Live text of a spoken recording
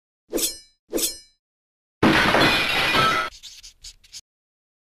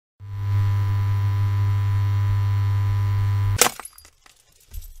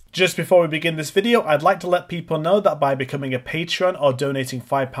Just before we begin this video, I'd like to let people know that by becoming a patron or donating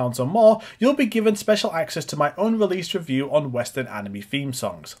 £5 or more, you'll be given special access to my unreleased review on Western anime theme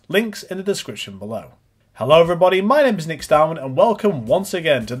songs. Links in the description below. Hello everybody, my name is Nick Starwind and welcome once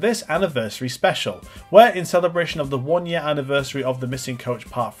again to this anniversary special, where in celebration of the 1 year anniversary of The Missing Coach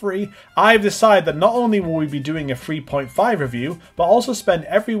Part 3, I've decided that not only will we be doing a 3.5 review, but also spend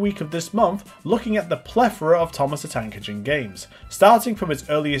every week of this month looking at the plethora of Thomas the Tank Engine games, starting from its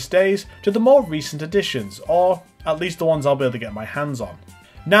earliest days to the more recent additions, or at least the ones I'll be able to get my hands on.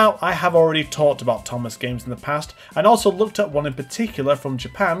 Now, I have already talked about Thomas games in the past, and also looked at one in particular from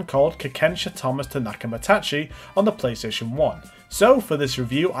Japan called Kikansha Thomas to Nakamatachi on the PlayStation 1. So for this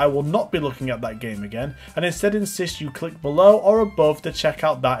review, I will not be looking at that game again, and instead insist you click below or above to check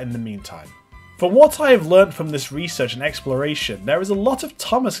out that in the meantime. From what I have learnt from this research and exploration, there is a lot of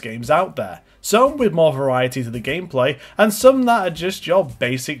Thomas games out there, some with more variety to the gameplay, and some that are just your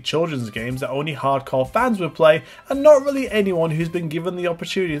basic children's games that only hardcore fans would play, and not really anyone who's been given the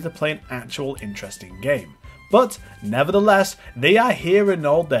opportunity to play an actual interesting game. But nevertheless, they are here in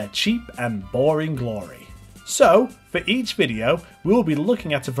all their cheap and boring glory. So, for each video, we will be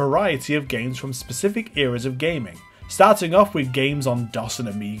looking at a variety of games from specific eras of gaming. Starting off with games on DOS and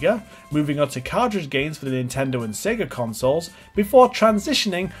Amiga, moving on to cartridge games for the Nintendo and Sega consoles, before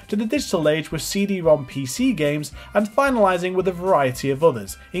transitioning to the digital age with CD-ROM PC games, and finalising with a variety of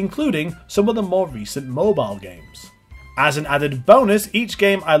others, including some of the more recent mobile games. As an added bonus, each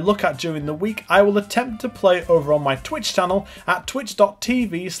game I look at during the week I will attempt to play over on my Twitch channel at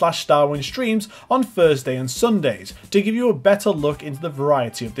twitch.tv/StarwindStreams on Thursday and Sundays, to give you a better look into the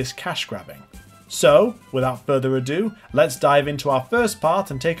variety of this cash grabbing. So, without further ado, let's dive into our first part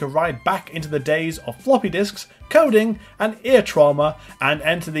and take a ride back into the days of floppy disks, coding, and ear trauma, and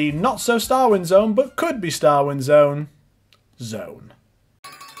enter the not so Starwind zone but could be Starwind zone.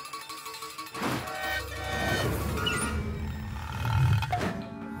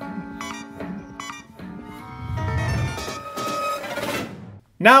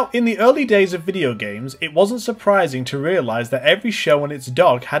 Now, in the early days of video games, it wasn't surprising to realise that every show and its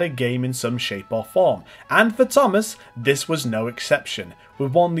dog had a game in some shape or form, and for Thomas, this was no exception,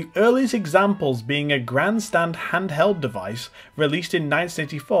 with one of the earliest examples being a grandstand handheld device released in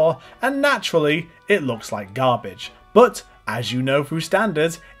 1984, and naturally, it looks like garbage. But, as you know through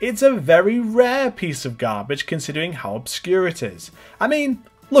standards, it's a very rare piece of garbage considering how obscure it is. I mean,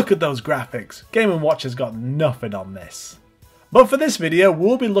 look at those graphics, Game & Watch has got nothing on this. But for this video,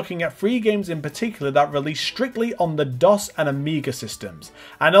 we'll be looking at 3 games in particular that released strictly on the DOS and Amiga systems,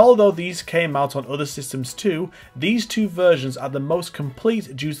 and although these came out on other systems too, these 2 versions are the most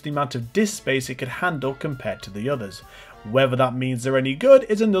complete due to the amount of disk space it could handle compared to the others. Whether that means they're any good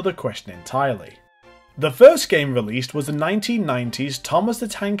is another question entirely. The first game released was the 1990s Thomas the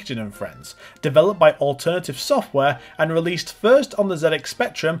Tank Engine and Friends, developed by Alternative Software and released first on the ZX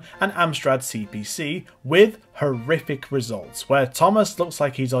Spectrum and Amstrad CPC, with horrific results, where Thomas looks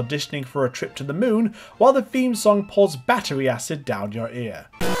like he's auditioning for a trip to the moon while the theme song pours battery acid down your ear.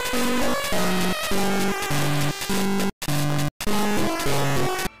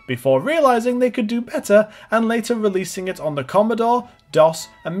 Before realising they could do better and later releasing it on the Commodore, DOS,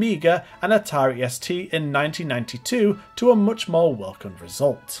 Amiga and Atari ST in 1992 to a much more welcomed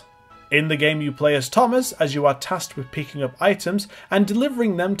result. In the game you play as Thomas, as you are tasked with picking up items and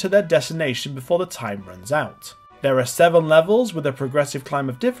delivering them to their destination before the time runs out. There are 7 levels with a progressive climb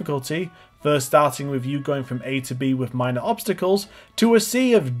of difficulty, first starting with you going from A to B with minor obstacles, to a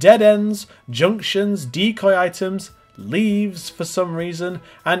sea of dead ends, junctions, decoy items, leaves for some reason,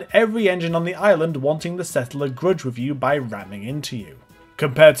 and every engine on the island wanting to settle a grudge with you by ramming into you.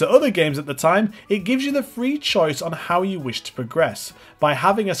 Compared to other games at the time, it gives you the free choice on how you wish to progress, by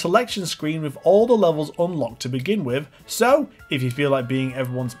having a selection screen with all the levels unlocked to begin with, so if you feel like being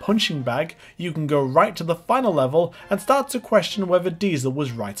everyone's punching bag, you can go right to the final level and start to question whether Diesel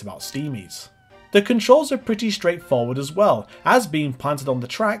was right about Steamies. The controls are pretty straightforward as well, as being planted on the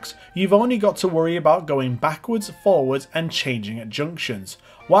tracks, you've only got to worry about going backwards, forwards and changing at junctions,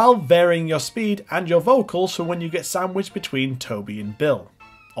 while varying your speed and your vocals for when you get sandwiched between Toby and Bill.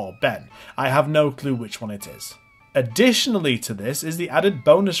 Or Ben, I have no clue which one it is. Additionally to this is the added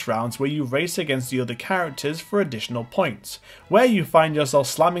bonus rounds where you race against the other characters for additional points, where you find yourself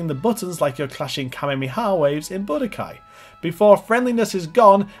slamming the buttons like you're clashing Kamehameha waves in Budokai, before friendliness is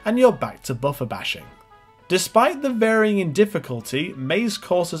gone and you're back to buffer bashing. Despite the varying in difficulty, maze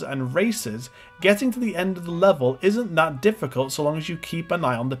courses and races, getting to the end of the level isn't that difficult so long as you keep an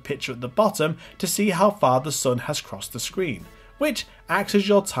eye on the picture at the bottom to see how far the sun has crossed the screen, which acts as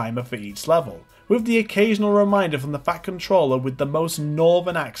your timer for each level, with the occasional reminder from the Fat Controller with the most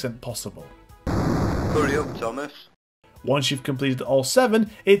northern accent possible. Hurry up, Thomas. Once you've completed all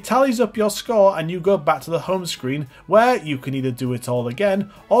 7, it tallies up your score and you go back to the home screen where you can either do it all again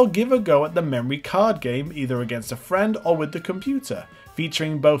or give a go at the memory card game either against a friend or with the computer,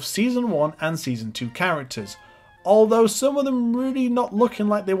 featuring both Season 1 and Season 2 characters, although some of them really not looking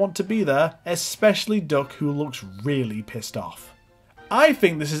like they want to be there, especially Duck, who looks really pissed off. I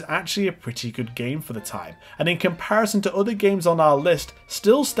think this is actually a pretty good game for the time, and in comparison to other games on our list,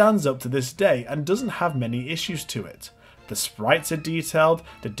 still stands up to this day and doesn't have many issues to it. The sprites are detailed,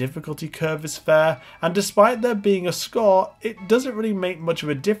 the difficulty curve is fair, and despite there being a score, it doesn't really make much of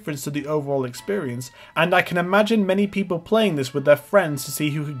a difference to the overall experience, and I can imagine many people playing this with their friends to see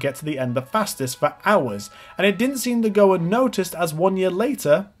who could get to the end the fastest for hours, and it didn't seem to go unnoticed as 1 year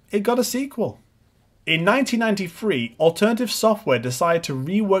later, it got a sequel. In 1993, Alternative Software decided to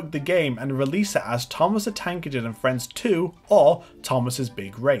rework the game and release it as Thomas the Tank Engine and Friends 2, or Thomas's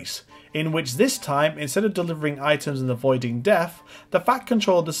Big Race, in which this time, instead of delivering items and avoiding death, the Fat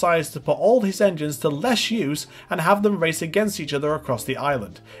Controller decides to put all his engines to less use and have them race against each other across the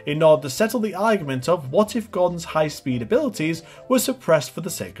island, in order to settle the argument of what if Gordon's high-speed abilities were suppressed for the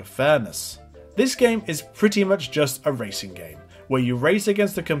sake of fairness. This game is pretty much just a racing game, where you race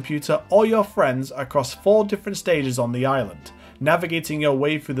against the computer or your friends across 4 different stages on the island, navigating your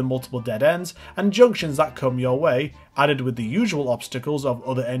way through the multiple dead ends and junctions that come your way, added with the usual obstacles of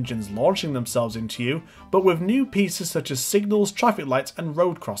other engines launching themselves into you, but with new pieces such as signals, traffic lights and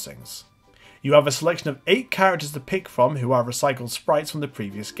road crossings. You have a selection of 8 characters to pick from who are recycled sprites from the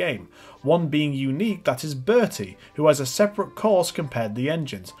previous game, one being unique, that is Bertie, who has a separate course compared to the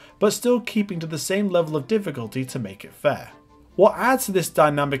engines, but still keeping to the same level of difficulty to make it fair. What adds to this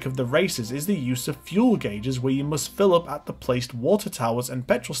dynamic of the races is the use of fuel gauges where you must fill up at the placed water towers and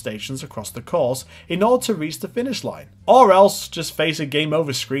petrol stations across the course in order to reach the finish line, or else just face a game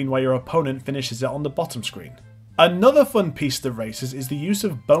over screen where your opponent finishes it on the bottom screen. Another fun piece of the races is the use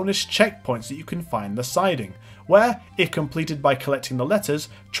of bonus checkpoints that you can find in the siding, where, if completed by collecting the letters,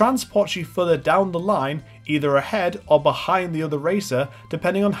 transports you further down the line, either ahead or behind the other racer,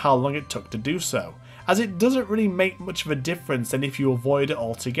 depending on how long it took to do so, as it doesn't really make much of a difference than if you avoid it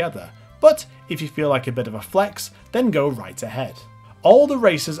altogether, but if you feel like a bit of a flex, then go right ahead. All the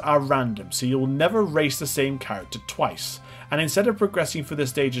races are random, so you'll never race the same character twice, and instead of progressing through the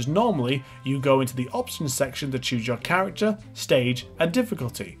stages normally, you go into the options section to choose your character, stage and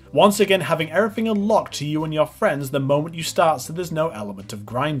difficulty, once again having everything unlocked to you and your friends the moment you start, so there's no element of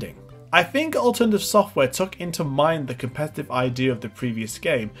grinding. I think Alternative Software took into mind the competitive idea of the previous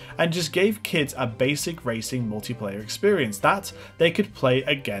game and just gave kids a basic racing multiplayer experience that they could play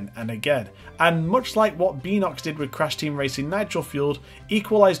again and again, and much like what Beanox did with Crash Team Racing Nitro Fueled,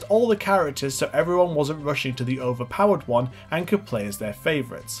 equalised all the characters so everyone wasn't rushing to the overpowered one and could play as their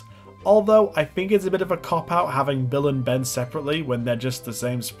favourites. Although I think it's a bit of a cop-out having Bill and Ben separately when they're just the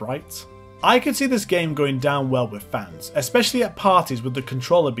same sprites. I could see this game going down well with fans, especially at parties with the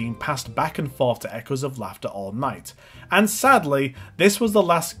controller being passed back and forth to echoes of laughter all night. And sadly, this was the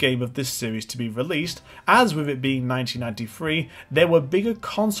last game of this series to be released, as with it being 1993, there were bigger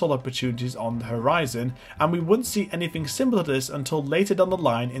console opportunities on the horizon, and we wouldn't see anything similar to this until later down the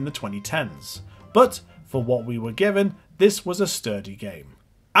line in the 2010s. But, for what we were given, this was a sturdy game.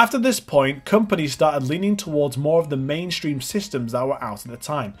 After this point, companies started leaning towards more of the mainstream systems that were out at the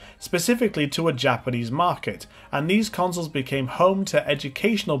time, specifically to a Japanese market, and these consoles became home to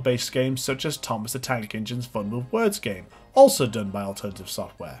educational based games such as Thomas the Tank Engine's Fun with Words game, also done by Alternative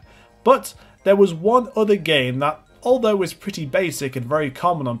Software. But there was one other game that, although was pretty basic and very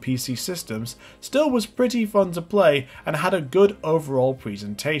common on PC systems, still was pretty fun to play and had a good overall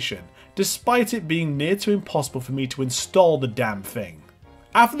presentation, despite it being near to impossible for me to install the damn thing.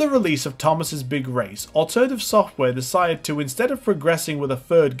 After the release of Thomas's Big Race, Alternative Software decided to, instead of progressing with a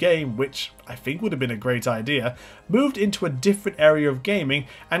third game, which I think would have been a great idea, moved into a different area of gaming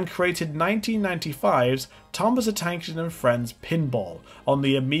and created 1995's Thomas the Tank Engine and Friends Pinball on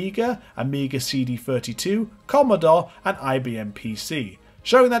the Amiga, Amiga CD32, Commodore and IBM PC,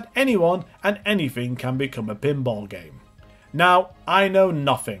 showing that anyone and anything can become a pinball game. Now, I know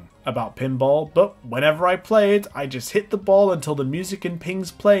nothing about pinball, but whenever I play it, I just hit the ball until the music and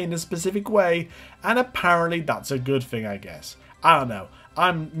pings play in a specific way, and apparently that's a good thing, I guess. I don't know,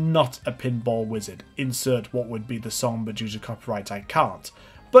 I'm not a pinball wizard, insert what would be the song, but due to copyright I can't.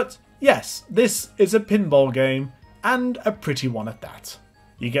 But yes, this is a pinball game, and a pretty one at that.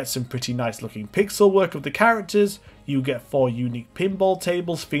 You get some pretty nice looking pixel work of the characters, you get 4 unique pinball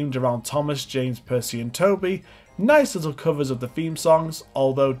tables themed around Thomas, James, Percy and Toby, Nice little covers of the theme songs,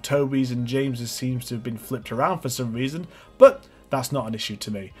 although Toby's and James's seems to have been flipped around for some reason, but that's not an issue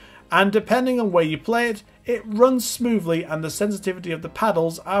to me. And depending on where you play it, it runs smoothly and the sensitivity of the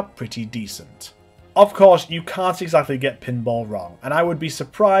paddles are pretty decent. Of course, you can't exactly get pinball wrong, and I would be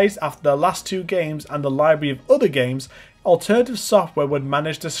surprised after the last 2 games and the library of other games, alternative software would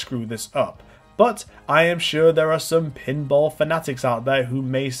manage to screw this up. But I am sure there are some pinball fanatics out there who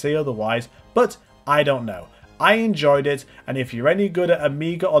may say otherwise, but I don't know. I enjoyed it, and if you're any good at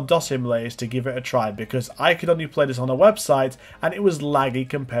Amiga or DOS emulators, to give it a try, because I could only play this on a website and it was laggy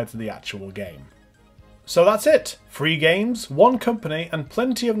compared to the actual game. So that's it. 3 games, 1 company, and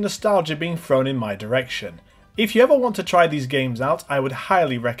plenty of nostalgia being thrown in my direction. If you ever want to try these games out, I would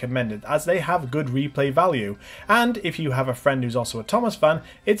highly recommend it, as they have good replay value, and if you have a friend who's also a Thomas fan,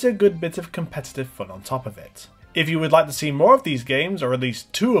 it's a good bit of competitive fun on top of it. If you would like to see more of these games, or at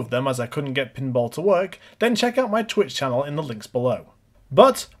least 2 of them as I couldn't get pinball to work, then check out my Twitch channel in the links below.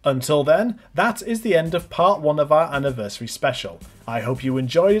 But until then, that is the end of part 1 of our anniversary special. I hope you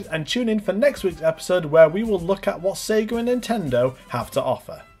enjoyed it and tune in for next week's episode where we will look at what Sega and Nintendo have to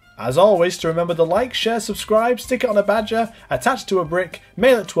offer. As always, to remember to like, share, subscribe, stick it on a badger, attach it to a brick,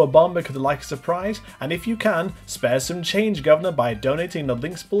 mail it to a bomb because they like a surprise, and if you can, spare some change, governor, by donating the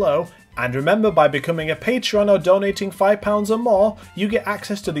links below. And remember, by becoming a Patreon or donating £5 or more, you get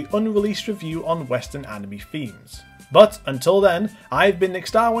access to the unreleased review on Western anime themes. But until then, I've been Nick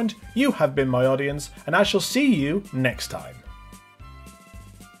Starwind, you have been my audience, and I shall see you next time.